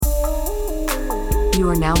You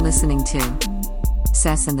are now listening to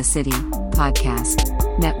Sess and the City Podcast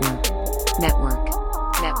Network.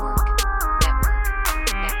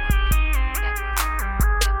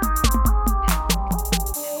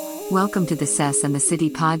 Welcome to the Sess and the City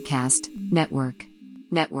Podcast Network.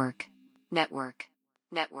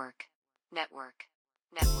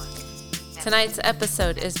 Tonight's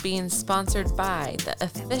episode is being sponsored by the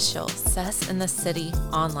official Sess and the City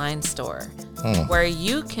online store, where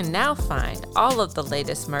you can now find all of the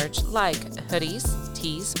latest merch like hoodies,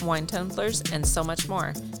 tees, wine tumblers, and so much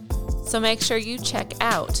more. So make sure you check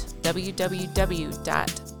out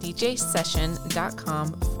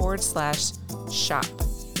www.djsession.com/shop.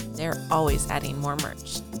 They're always adding more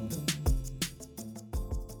merch.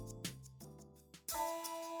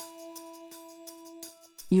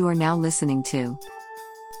 You are now listening to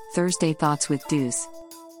Thursday Thoughts with Deuce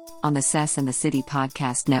on the Sess and the City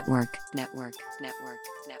Podcast Network.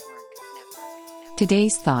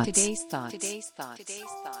 Today's thoughts.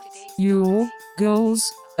 Your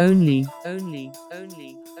goals only.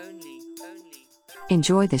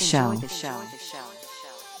 Enjoy the show.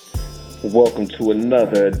 Welcome to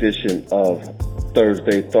another edition of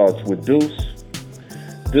Thursday Thoughts with Deuce.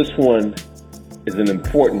 This one is an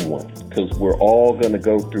important one because we're all going to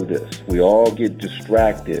go through this. We all get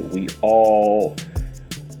distracted. We all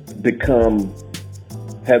become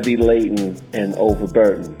heavy laden and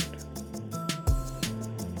overburdened.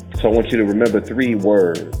 So I want you to remember 3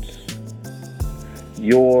 words.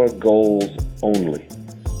 Your goals only.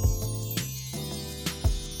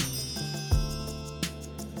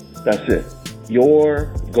 That's it.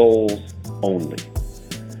 Your goals only.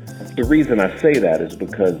 The reason I say that is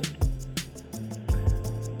because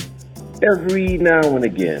every now and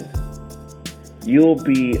again, you'll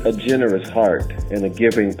be a generous heart and a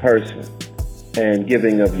giving person and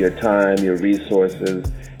giving of your time, your resources,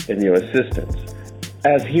 and your assistance.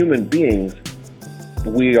 As human beings,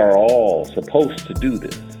 we are all supposed to do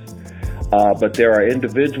this. But there are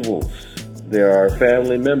individuals, there are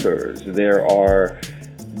family members, there are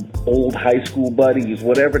old high school buddies,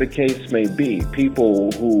 whatever the case may be,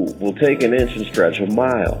 people who will take an inch and stretch a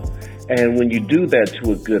mile. And when you do that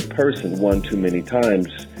to a good person one too many times,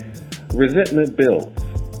 resentment builds.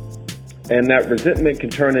 And that resentment can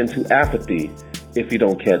turn into apathy if you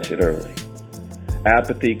don't catch it early.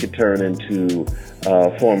 Apathy could turn into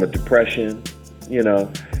a form of depression,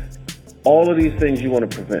 All of these things you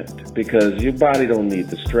want to prevent because your body don't need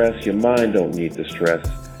the stress, your mind don't need the stress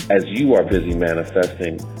as you are busy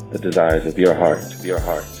manifesting the desires of your heart.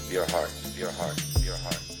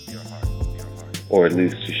 Or at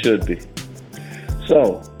least you should be.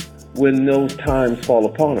 So, when those times fall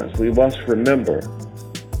upon us, we must remember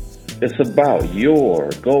it's about your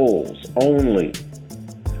goals only.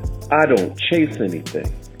 I don't chase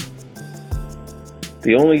anything.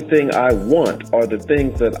 The only thing I want are the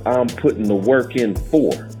things that I'm putting the work in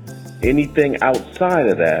for. Anything outside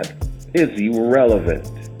of that is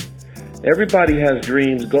irrelevant. Everybody has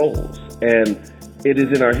dreams, goals, and it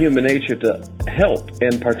is in our human nature to help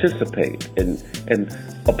and participate and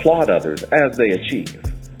applaud others as they achieve.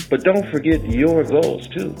 But don't forget your goals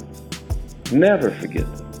too. Never forget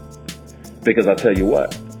them. Because I'll tell you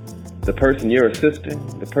what, the person you're assisting,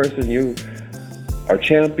 the person you are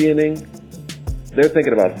championing, they're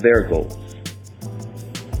thinking about their goals.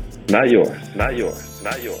 Not yours.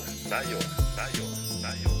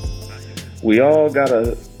 We all got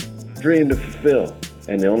a dream to fulfill,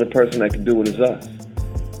 and the only person that can do it is us.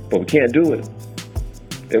 But we can't do it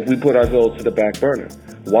if we put our goals to the back burner.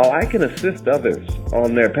 While I can assist others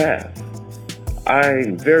on their path,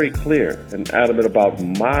 I'm very clear and adamant about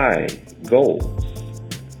my goals.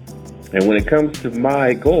 And when it comes to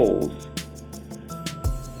my goals,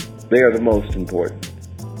 they are the most important.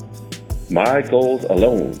 My goals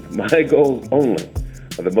alone, my goals only,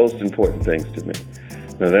 are the most important things to me.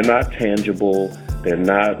 Now, they're not tangible. They're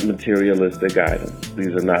not materialistic items.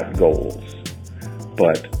 These are not goals.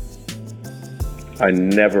 But I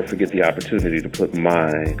never forget the opportunity to put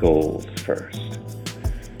my goals first.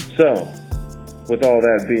 So, with all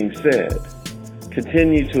that being said,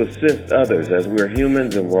 continue to assist others as we're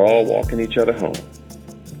humans and we're all walking each other home.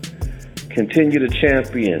 Continue to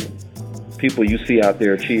champion people you see out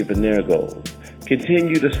there achieving their goals.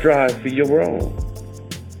 Continue to strive for your own.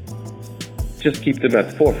 Just keep them at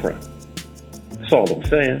the forefront. That's all I'm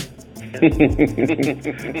saying.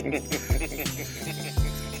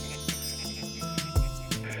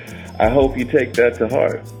 I hope you take that to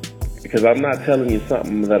heart, because I'm not telling you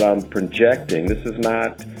something that I'm projecting. This is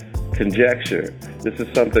not conjecture. This is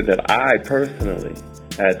something that I personally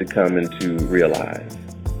had to come into realize.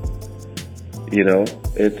 You know,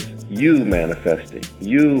 it's You manifesting,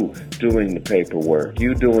 you doing the paperwork,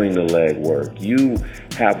 you doing the legwork, you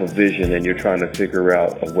have a vision and you're trying to figure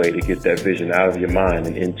out a way to get that vision out of your mind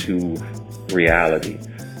and into reality.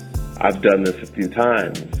 I've done this a few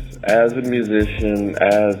times as a musician,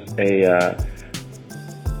 as a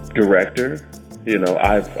director. You know,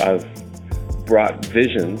 I've brought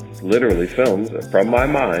visions, literally films, from my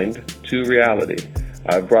mind to reality.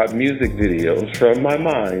 I've brought music videos from my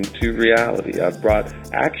mind to reality. I've brought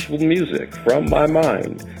actual music from my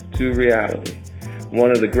mind to reality. One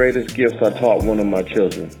of the greatest gifts I taught one of my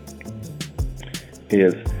children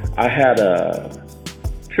is I had a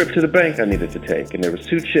trip to the bank I needed to take, and there was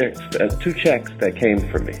two checks that came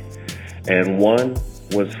for me. And one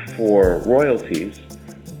was for royalties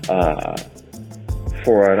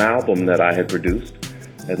for an album that I had produced,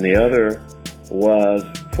 and the other was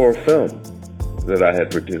for a film that I had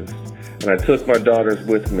produced. And I took my daughters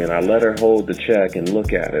with me and I let her hold the check and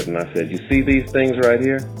look at it. And I said, you see these things right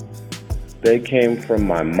here? They came from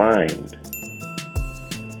my mind.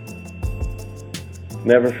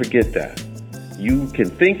 Never forget that. You can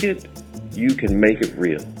think it, you can make it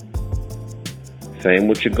real. Same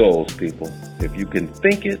with your goals, people. If you can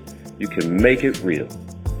think it, you can make it real.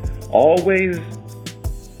 Always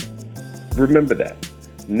remember that.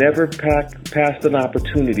 Never pass an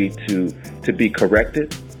opportunity to be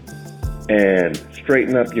corrected and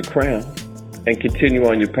straighten up your crown and continue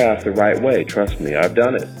on your path the right way. Trust me, I've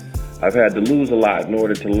done it. I've had to lose a lot in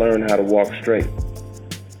order to learn how to walk straight.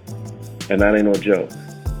 And that ain't no joke.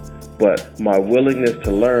 But my willingness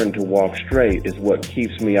to learn to walk straight is what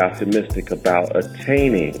keeps me optimistic about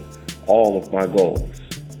attaining all of my goals.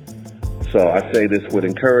 So I say this with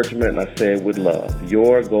encouragement and I say it with love.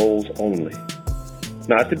 Your goals only.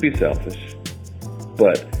 Not to be selfish,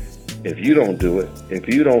 but if you don't do it, if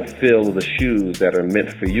you don't fill the shoes that are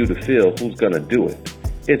meant for you to fill, who's going to do it?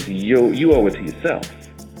 It's you owe it to yourself.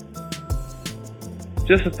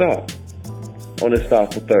 Just a thought on this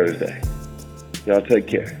Thoughtful Thursday. Y'all take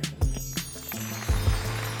care.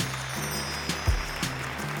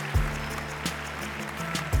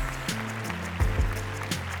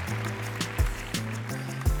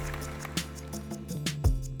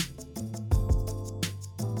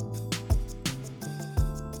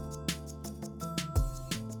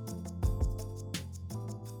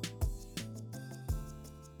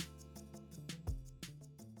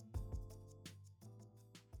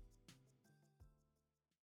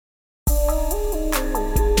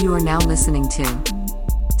 You are now listening to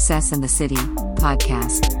Sass and the City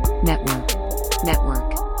Podcast Network.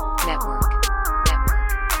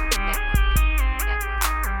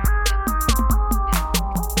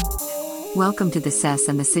 Welcome to the Sass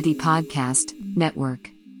and the City Podcast Network.